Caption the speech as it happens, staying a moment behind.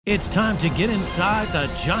It's time to get inside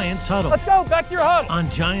the Giants huddle. Let's go, back to your huddle. On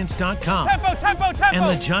Giants.com. Tempo. And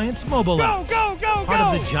the Giants mobile app. Go. Part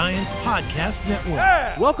of the Giants Podcast Network.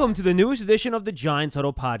 Yeah. Welcome to the newest edition of the Giants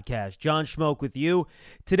Huddle Podcast. John Schmoke with you.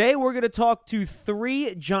 Today we're going to talk to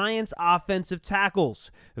three Giants offensive tackles,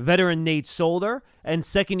 veteran Nate Solder, and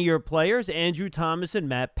second-year players Andrew Thomas and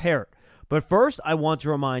Matt Parrott. But first, I want to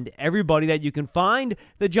remind everybody that you can find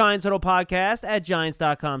the Giants Huddle Podcast at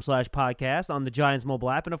giants.com/podcast on the Giants mobile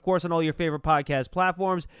app and, of course, on all your favorite podcast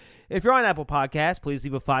platforms. If you're on Apple Podcasts, please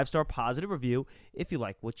leave a 5-star positive review if you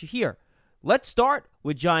like what you hear. Let's start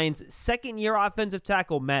with Giants' second-year offensive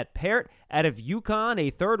tackle Matt Parrott out of UConn,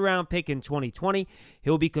 a third-round pick in 2020.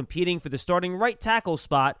 He'll be competing for the starting right tackle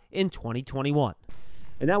spot in 2021.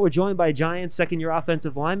 And now we're joined by Giants' second-year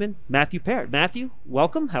offensive lineman, Matthew Parrott. Matthew,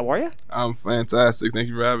 welcome. How are you? I'm fantastic. Thank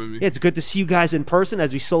you for having me. Yeah, it's good to see you guys in person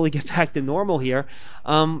as we slowly get back to normal here.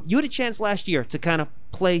 You had a chance last year to kind of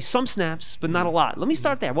play some snaps, but not a lot. Let me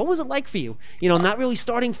start there. What was it like for you? You know, not really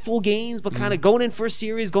starting full games, but kind of going for a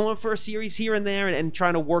series here and there, and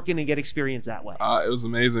trying to work in and get experience that way. It was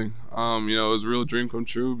amazing. It was a real dream come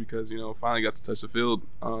true because, finally got to touch the field.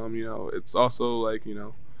 It's also like,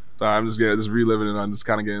 so I'm just reliving it. I'm just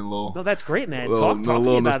kind of getting a little. No, that's great, man. A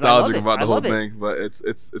little nostalgic about the whole thing. But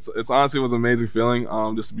it's honestly was an amazing feeling.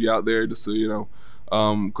 Just to be out there, just to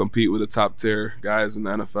compete with the top tier guys in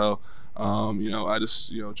the NFL. I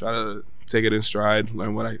just try to take it in stride,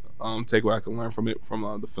 learn what I take what I can learn from it,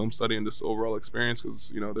 from the film study and this overall experience.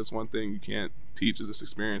 Because there's one thing you can't teach is this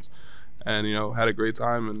experience. And had a great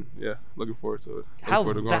time, and looking forward to it.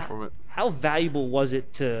 Going from it. How valuable was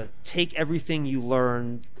it to take everything you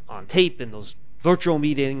learned on tape and those virtual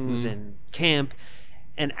meetings and camp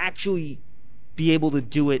and actually be able to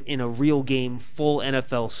do it in a real game, full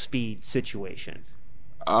NFL speed situation?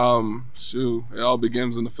 It all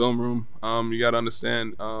begins in the film room. You got to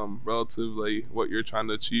understand relatively what you're trying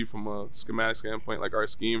to achieve from a schematic standpoint, like our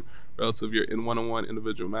scheme, relative your in one-on-one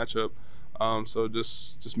individual matchup. So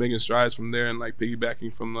just making strides from there and like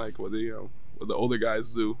piggybacking from like what the older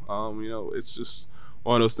guys do. It's just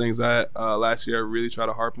one of those things that last year I really tried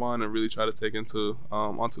to harp on and really try to take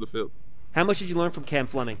onto the field. How much did you learn from Cam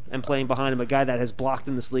Fleming and playing behind him, a guy that has blocked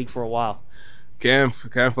in this league for a while? Cam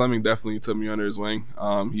Fleming definitely took me under his wing.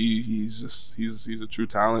 He's a true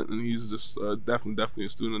talent, and he's just definitely a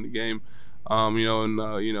student in the game.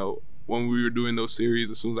 When we were doing those series,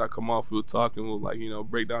 as soon as I come off, we would talk and we'll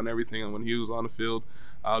break down everything. And when he was on the field,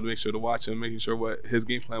 I would make sure to watch him, making sure what his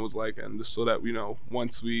game plan was like, and just so that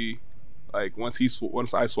once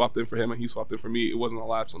I swapped in for him and he swapped in for me, it wasn't a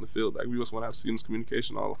lapse on the field. Like we just want to have seamless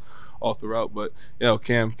communication all throughout. But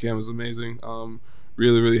Cam is amazing.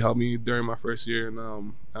 Really helped me during my first year, and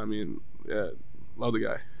love the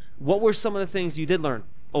guy. What were some of the things you did learn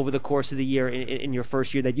over the course of the year in your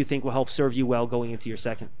first year that you think will help serve you well going into your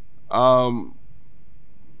second? The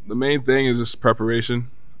main thing is just preparation.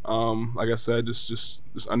 Like I said, just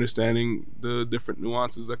understanding the different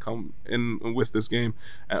nuances that come in with this game,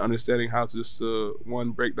 and understanding how to just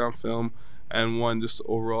one, break down film, and one, just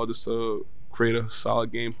overall just create a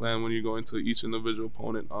solid game plan when you go into each individual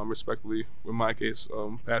opponent, respectively. In my case,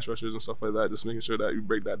 pass rushers and stuff like that, just making sure that you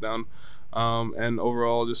break that down, and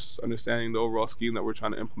overall just understanding the overall scheme that we're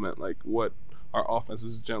trying to implement, like what our offense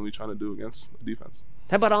is generally trying to do against the defense.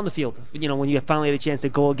 How about on the field? When you finally had a chance to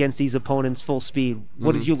go against these opponents full speed,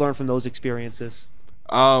 what did you learn from those experiences?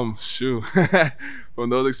 From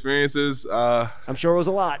those experiences, I'm sure it was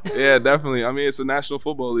a lot. Yeah, definitely. I mean, it's a National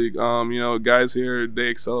Football League. Guys here, they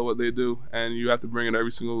excel at what they do, and you have to bring it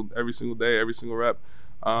every single day, every single rep.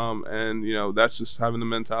 That's just having the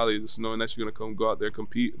mentality, just knowing that you're gonna go out there,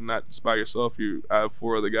 compete, and not just by yourself. I have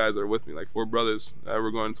 4 other guys that are with me, like 4 brothers that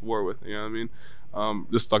we're going to war with. You know what I mean?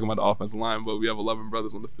 Just talking about the offensive line, but we have 11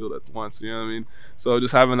 brothers on the field at once. You know what I mean? So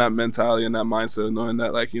just having that mentality and that mindset, knowing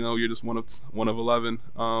that you're just one of 11,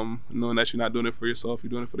 knowing that you're not doing it for yourself, you're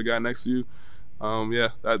doing it for the guy next to you.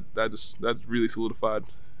 That really solidified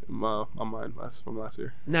my mind from last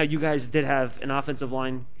year. Now, you guys did have an offensive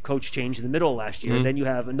line coach change in the middle of last year, and then you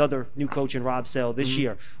have another new coach in Rob Sale this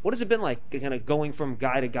year. What has it been like kind of going from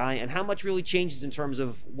guy to guy, and how much really changes in terms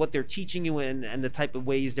of what they're teaching you and the type of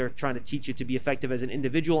ways they're trying to teach you to be effective as an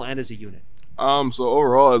individual and as a unit? So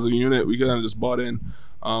overall, as a unit, we kind of just bought in.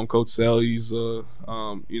 Coach Sale, he's you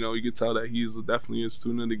could tell that he's definitely a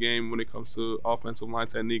student in the game when it comes to offensive line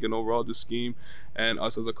technique and overall just scheme. And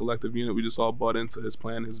us as a collective unit, we just all bought into his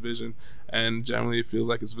plan, his vision, and generally it feels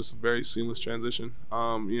like it's just a very seamless transition.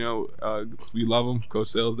 We love him. Coach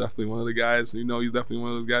Sale is definitely one of the guys. He's definitely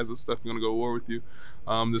one of those guys that's definitely going to go to war with you.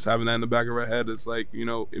 just having that in the back of our head is like,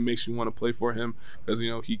 it makes you want to play for him because,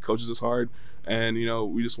 he coaches us hard. And,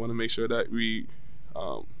 we just want to make sure that we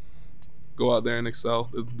go out there and excel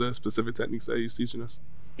the specific techniques that he's teaching us.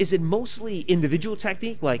 Is it mostly individual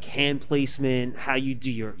technique, like hand placement, how you do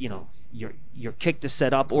your kick to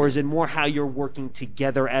set up, or is it more how you're working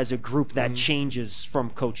together as a group that changes from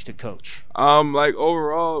coach to coach? Like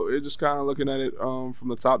overall, it's just kind of looking at it from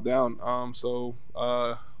the top down.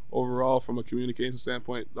 Overall, from a communication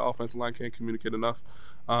standpoint, the offensive line can't communicate enough.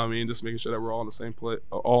 And just making sure that we're all on the same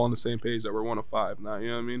all on the same page, that we're 1 of 5 now. You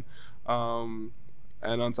know what I mean?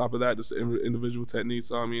 And on top of that, just individual techniques.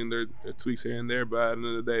 There are tweaks here and there, but at the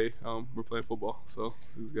end of the day, we're playing football, so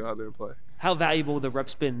we just go out there and play. How valuable the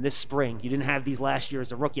reps been this spring? You didn't have these last year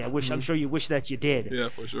as a rookie. I'm sure you wish that you did. Yeah,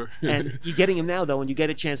 for sure. And you're getting him now, though, and you get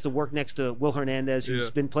a chance to work next to Will Hernandez, who's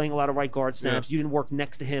been playing a lot of right guard snaps. You didn't work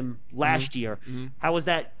next to him last year. How was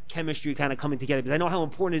that chemistry kind of coming together? Because I know how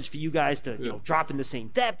important it is for you guys to drop in the same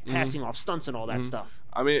depth, passing off stunts and all that stuff.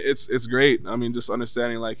 It's great. Just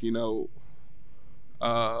understanding,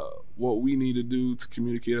 what we need to do to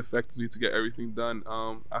communicate effectively to get everything done.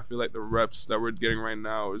 I feel like the reps that we're getting right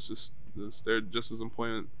now is they're just as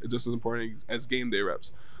important as game day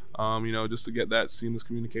reps. Just to get that seamless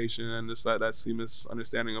communication and just that seamless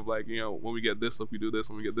understanding of when we get this look, we do this.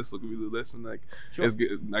 When we get this look, we do this. And I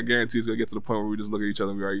guarantee it's gonna get to the point where we just look at each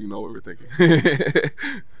other and we already know what we're thinking.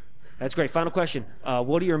 That's great. Final question.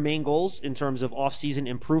 What are your main goals in terms of off-season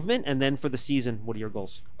improvement? And then for the season, what are your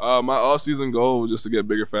goals? My off-season goal was just to get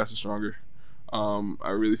bigger, faster, stronger. I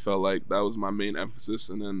really felt like that was my main emphasis.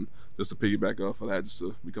 And then just to piggyback off of that, just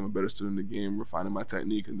to become a better student in the game, refining my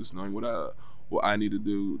technique, and just knowing what I need to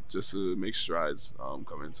do just to make strides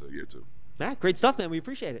coming into year 2. Matt, great stuff, man. We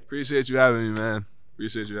appreciate it. Appreciate you having me, man.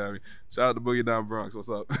 Appreciate you having me. Shout out to Boogie Down Bronx. What's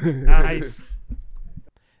up? Nice.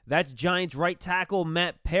 That's Giants right tackle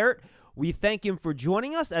Matt Peart. We thank him for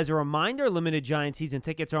joining us. As a reminder, limited Giants season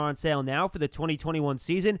tickets are on sale now for the 2021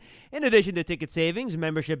 season. In addition to ticket savings,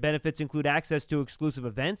 membership benefits include access to exclusive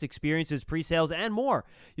events, experiences, pre-sales, and more.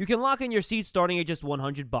 You can lock in your seats starting at just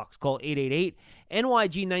 $100. Call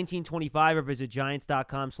 888-NYG-1925 or visit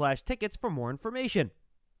Giants.com/tickets for more information.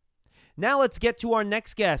 Now let's get to our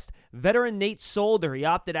next guest, veteran Nate Solder. He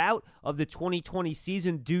opted out of the 2020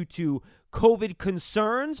 season due to COVID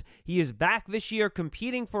concerns. He is back this year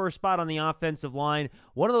competing for a spot on the offensive line.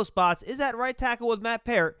 One of those spots is at right tackle with Matt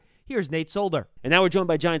Peart. Here's Nate Solder. And now we're joined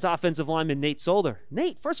by Giants offensive lineman Nate Solder.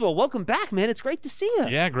 Nate, first of all, welcome back, man. It's great to see you.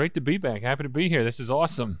 Yeah, great to be back. Happy to be here. This is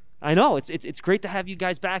awesome. I know. It's great to have you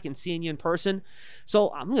guys back and seeing you in person.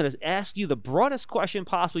 So I'm going to ask you the broadest question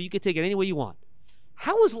possible. You can take it any way you want.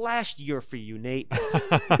 How was last year for you, Nate?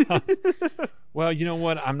 Well, you know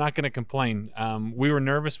what? I'm not going to complain. We were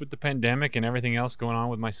nervous with the pandemic and everything else going on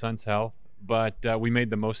with my son's health, but we made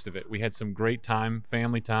the most of it. We had some great time,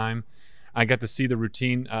 family time. I got to see the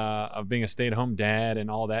routine of being a stay-at-home dad and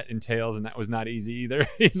all that entails, and that was not easy either.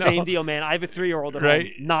 Same deal, man. I have a 3-year-old at home.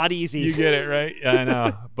 Not easy. You get it, right? I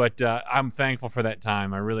know. But I'm thankful for that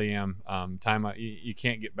time. I really am. Time you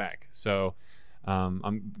can't get back. So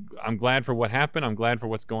I'm glad for what happened. I'm glad for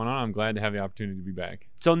what's going on. I'm glad to have the opportunity to be back.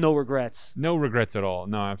 So no regrets? No regrets at all.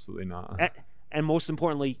 No, absolutely not. And most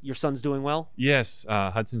importantly, your son's doing well? Yes,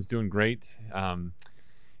 Hudson's doing great.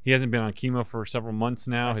 He hasn't been on chemo for several months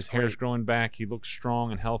now. His hair's growing back. He looks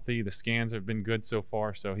strong and healthy. The scans have been good so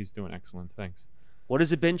far, so he's doing excellent. Thanks. What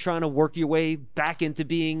has it been trying to work your way back into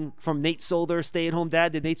being from Nate Solder, stay-at-home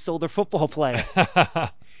dad, to Nate Solder, football player?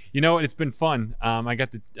 You know, it's been fun. I got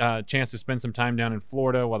the chance to spend some time down in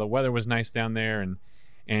Florida while the weather was nice down there,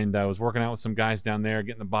 and I was working out with some guys down there,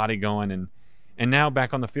 getting the body going, and now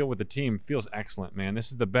back on the field with the team. Feels excellent, man.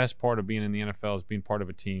 This is the best part of being in the NFL, is being part of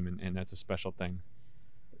a team, and that's a special thing.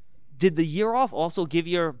 Did the year off also give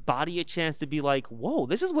your body a chance to be like, whoa,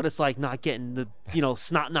 this is what it's like not getting the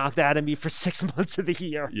snot knocked out of me for 6 months of the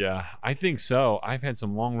year? Yeah, I think so. I've had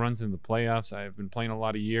some long runs in the playoffs. I've been playing a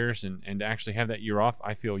lot of years, and to actually have that year off,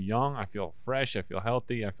 I feel young, I feel fresh, I feel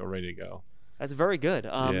healthy, I feel ready to go. That's very good.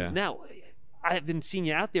 Now, I haven't seen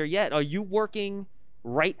you out there yet. Are you working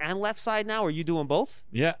right and left side now? Or are you doing both?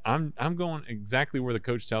 Yeah, I'm going exactly where the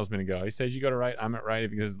coach tells me to go. He says you go to right, I'm at right. If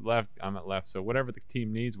he goes left, I'm at left. So whatever the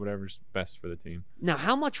team needs, whatever's best for the team. Now,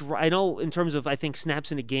 how much, I know in terms of, I think,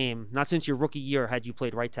 snaps in a game, not since your rookie year had you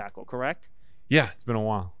played right tackle, correct? Yeah, it's been a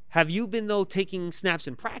while. Have you been, though, taking snaps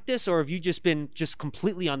in practice, or have you just been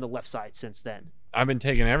completely on the left side since then? I've been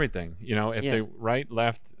taking everything. If they right,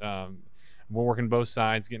 left, we're working both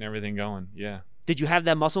sides, getting everything going. Yeah. Did you have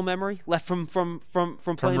that muscle memory left from playing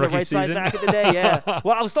the rookie right side season? back in the day? Yeah.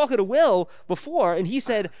 Well, I was talking to Will before, and he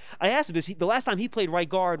said, I asked him, the last time he played right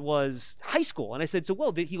guard was high school. And I said, so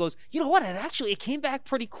Will, he goes, you know what? It came back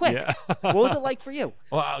pretty quick. Yeah. What was it like for you?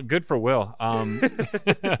 Well, good for Will.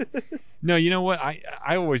 No, you know what?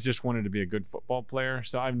 I always just wanted to be a good football player,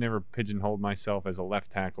 so I've never pigeonholed myself as a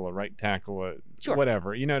left tackle, a right tackle, Sure.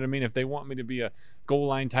 whatever. You know what I mean? If they want me to be a goal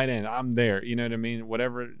line tight end, I'm there. You know what I mean?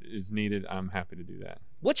 Whatever is needed, I'm happy to do that.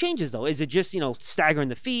 What changes, though? Is it just, staggering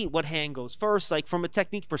the feet? What hand goes first? Like, from a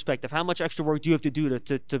technique perspective, how much extra work do you have to do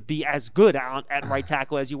to be as good at right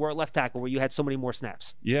tackle as you were at left tackle, where you had so many more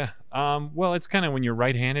snaps? Yeah. Well, it's kind of when you're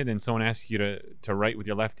right-handed and someone asks you to write with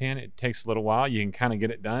your left hand, it takes a little while. You can kind of get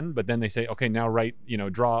it done, but then they say, okay, now write,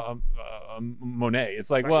 draw a Monet. It's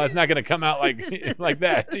like, well, it's not going to come out like like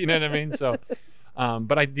that. You know what I mean? So,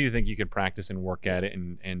 but I do think you could practice and work at it.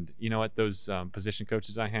 And you know what? Those position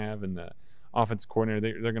coaches I have and the offense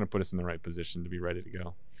coordinator, they're going to put us in the right position to be ready to go.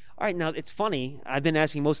 All right, now it's funny. I've been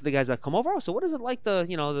asking most of the guys that come over, so what is it like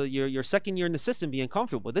your second year in the system being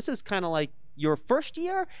comfortable? This is kind of like your first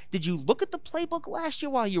year. Did you look at the playbook last year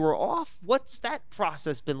while you were off? What's that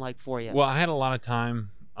process been like for you? Well, I had a lot of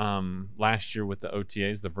time last year with the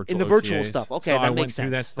OTAs, the virtual in the OTAs. virtual stuff. Okay, so that I makes went sense.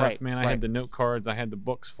 through that stuff, right, man. I right. had the note cards, I had the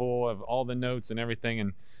books full of all the notes and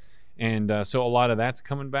everything, and so a lot of that's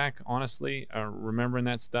coming back, honestly, remembering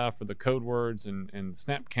that stuff, or the code words and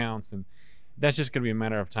snap counts, and that's just going to be a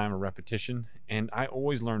matter of time, of repetition. And I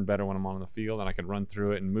always learn better when I'm on the field and I can run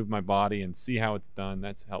through it and move my body and see how it's done.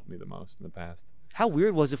 That's helped me the most in the past. How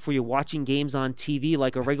weird was it for you watching games on TV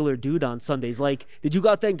like a regular dude on Sundays? Like, did you go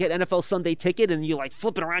out there and get NFL Sunday ticket and you like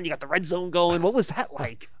flipping around, you got the red zone going? What was that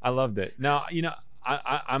like? I loved it. Now,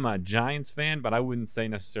 I'm a Giants fan, but I wouldn't say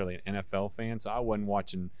necessarily an NFL fan, so I wasn't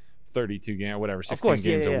watching 32 games or whatever, 16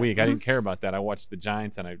 games a week. I didn't care about that. I watched the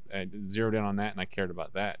Giants and I zeroed in on that and I cared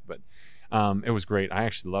about that. But it was great. I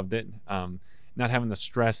actually loved it. Not having the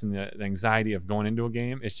stress and the anxiety of going into a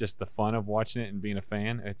game. It's just the fun of watching it and being a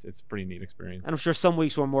fan. It's a pretty neat experience. And I'm sure some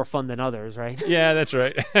weeks were more fun than others, right? Yeah, that's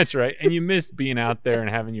right. That's right. And you miss being out there and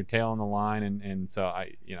having your tail on the line. And so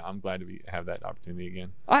I'm glad to have that opportunity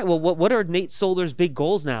again. All right. Well, what are Nate Solder's big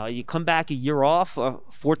goals now? You come back a year off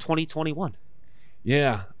for 2021.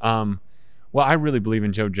 Yeah. Well, I really believe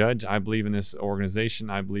in Joe Judge. I believe in this organization.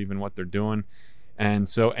 I believe in what they're doing. And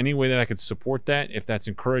so any way that I could support that, if that's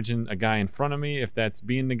encouraging a guy in front of me, if that's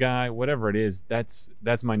being the guy, whatever it is, that's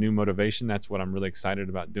my new motivation. That's what I'm really excited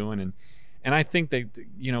about doing. And I think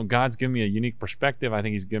that, God's given me a unique perspective. I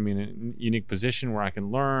think he's given me a unique position where I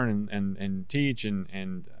can learn and teach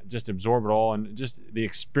and just absorb it all. And just the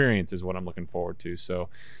experience is what I'm looking forward to. So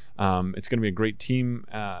it's going to be a great team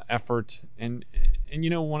effort. And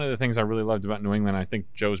one of the things I really loved about New England, I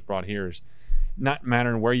think Joe's brought here, is not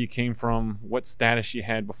mattering where you came from, what status you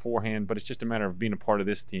had beforehand, but it's just a matter of being a part of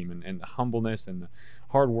this team and the humbleness and the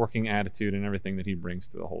hard-working attitude and everything that he brings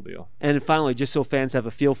to the whole deal. And finally, just so fans have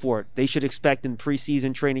a feel for it, they should expect in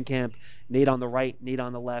preseason training camp, Nate on the right, Nate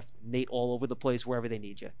on the left, Nate all over the place wherever they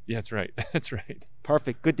need you. Yeah, that's right. That's right.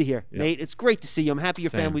 Perfect. Good to hear. Yep. Nate, it's great to see you. I'm happy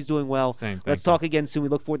your Same. family's doing well. Same. Let's talk again soon. We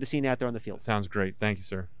look forward to seeing you out there on the field. Sounds great. Thank you,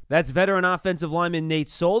 sir. That's veteran offensive lineman Nate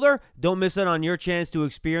Solder. Don't miss out on your chance to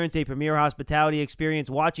experience a premier hospitality experience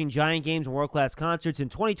watching Giant games and world-class concerts in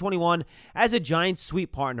 2021 as a Giant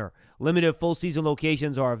Suite partner. Limited full-season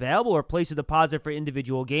locations are available, or place a deposit for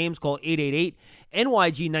individual games. Call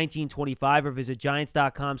 888-NYG-1925 or visit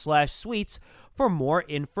giants.com/suites for more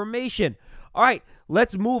information. All right,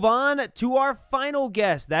 let's move on to our final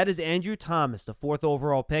guest. That is Andrew Thomas, the 4th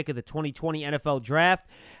overall pick of the 2020 NFL Draft.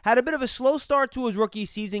 Had a bit of a slow start to his rookie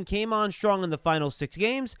season, came on strong in the final 6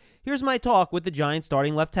 games. Here's my talk with the Giants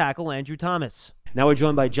starting left tackle, Andrew Thomas. Now we're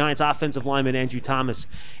joined by Giants offensive lineman Andrew Thomas.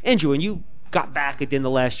 Andrew, when you got back at the end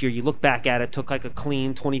of last year, you look back at it, took like a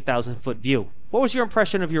clean 20,000-foot view. What was your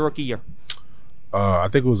impression of your rookie year? I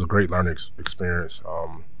think it was a great learning experience.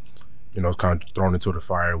 It was kind of thrown into the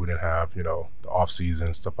fire. We didn't have, the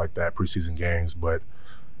off-season, stuff like that, preseason games. But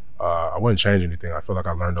I wouldn't change anything. I feel like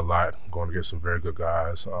I learned a lot going to get some very good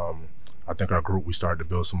guys. I think our group, we started to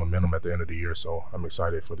build some momentum at the end of the year, so I'm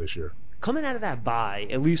excited for this year. Coming out of that bye,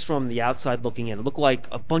 at least from the outside looking in, it looked like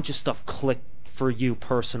a bunch of stuff clicked for you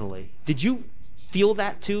personally. Did you feel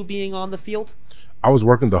that too, being on the field? I was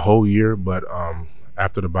working the whole year, but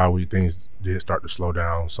after the bye week, things did start to slow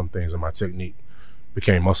down. Some things in my technique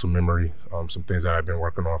became muscle memory, some things that I've been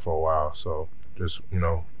working on for a while. So just,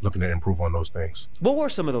 looking to improve on those things. What were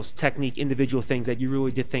some of those technique individual things that you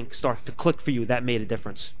really did think start to click for you that made a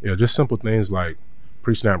difference? Yeah, just simple things like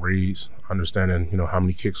pre-snap reads, understanding, how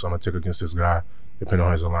many kicks I'm going to take against this guy, depending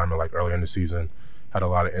on his alignment, like earlier in the season. had a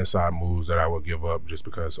lot of inside moves that I would give up just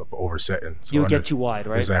because of oversetting. So You would get too wide,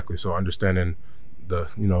 right? Exactly. So understanding the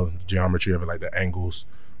geometry of it, like the angles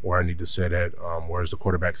where I need to set at, where's the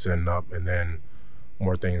quarterback setting up, and then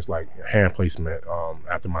more things like hand placement.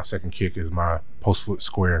 After my second kick is my post foot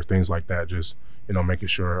square, things like that. Just making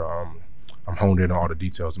sure I'm honed in on all the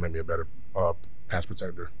details to make me a better pass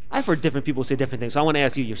protector. I've heard different people say different things, so I want to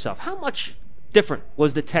ask you yourself, how much different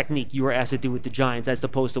was the technique you were asked to do with the Giants as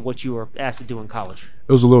opposed to what you were asked to do in college?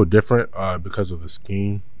 It was a little different because of the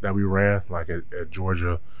scheme that we ran. Like at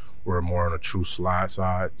Georgia, we're more on a true slide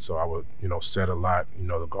side, so I would set a lot.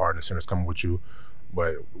 The guard and the center's coming with you,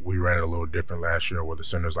 but we ran it a little different last year where the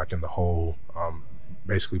center's like in the hole,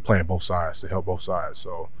 basically playing both sides to help both sides.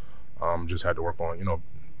 So just had to work on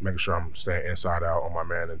making sure I'm staying inside out on my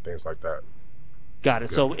man and things like that. Got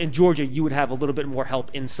it. Yeah. So in Georgia, you would have a little bit more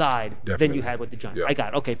help inside than you had with the Giants. Yeah. I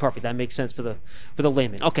got it. Okay, perfect. That makes sense for the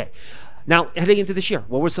layman. Okay. Now, heading into this year,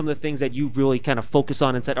 what were some of the things that you really kind of focused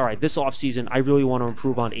on and said, all right, this offseason, I really want to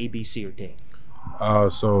improve on A, B, C, or D?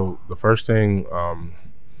 So the first thing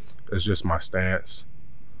is just my stance.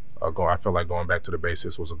 I feel like going back to the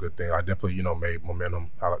basics was a good thing. I definitely, made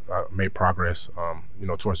momentum. I made progress,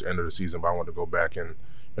 towards the end of the season, but I wanted to go back and,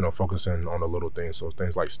 focusing on the little things. So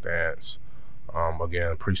things like stance,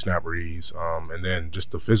 again, pre-snap reads, and then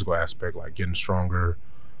just the physical aspect, like getting stronger,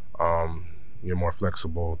 you're more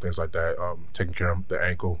flexible, things like that, taking care of the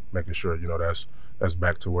ankle, making sure, that's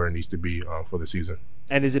back to where it needs to be for the season.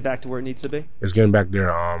 And is it back to where it needs to be? It's getting back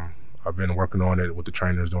there. I've been working on it with the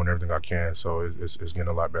trainers, doing everything I can, so it's getting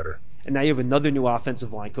a lot better. And now you have another new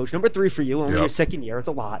offensive line coach, number 3 for you, only your second year. It's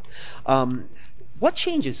a lot. What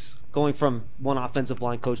changes going from one offensive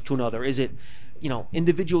line coach to another? Is it,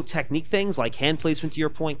 individual technique things like hand placement, to your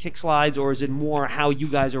point, kick slides, or is it more how you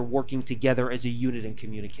guys are working together as a unit and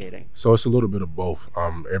communicating? So it's a little bit of both.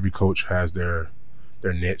 Every coach has their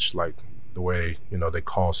niche, like the way, they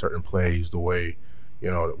call certain plays, the way,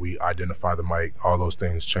 that we identify the mic, all those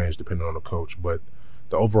things change depending on the coach. But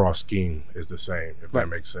the overall scheme is the same, if that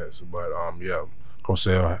makes sense. But, Coach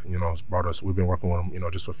Sale, has brought us, we've been working with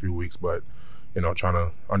him, just for a few weeks, but, trying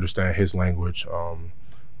to understand his language,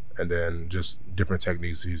 and then just different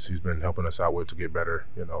techniques he's been helping us out with to get better,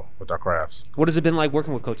 with our crafts. What has it been like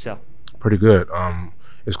working with Coach Sale? Pretty good.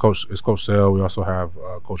 It's Coach Sale. We also have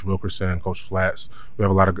Coach Wilkerson, Coach Flats. We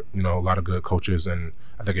have a lot of good coaches, and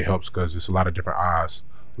I think it helps because it's a lot of different eyes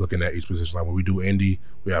looking at each position. Like when we do Indy,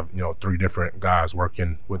 we have 3 different guys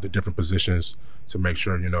working with the different positions to make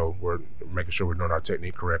sure we're making sure we're doing our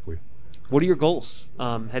technique correctly. What are your goals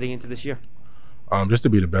heading into this year? Just to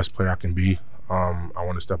be the best player I can be. I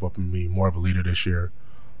want to step up and be more of a leader this year,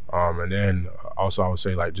 and then also I would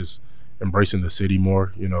say like just embracing the city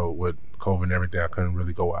more. With COVID and everything, I couldn't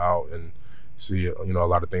really go out and see a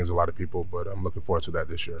lot of things, a lot of people, but I'm looking forward to that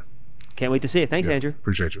this year. Can't wait to see it. Thanks, Andrew.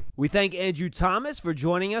 Appreciate you. We thank Andrew Thomas for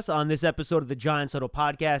joining us on this episode of the Giants Huddle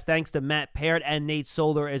Podcast. Thanks to Matt Parrott and Nate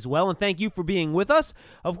Solder as well. And thank you for being with us.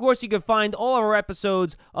 Of course, you can find all of our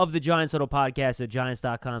episodes of the Giants Huddle Podcast at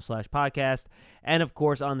giants.com/podcast. And, of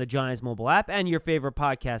course, on the Giants mobile app and your favorite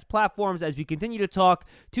podcast platforms as we continue to talk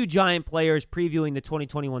to Giant players previewing the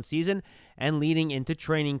 2021 season and leading into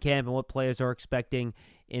training camp and what players are expecting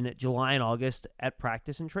in July and August at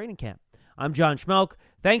practice and training camp. I'm John Schmelk.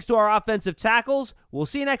 Thanks to our offensive tackles. We'll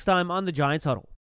see you next time on the Giants Huddle.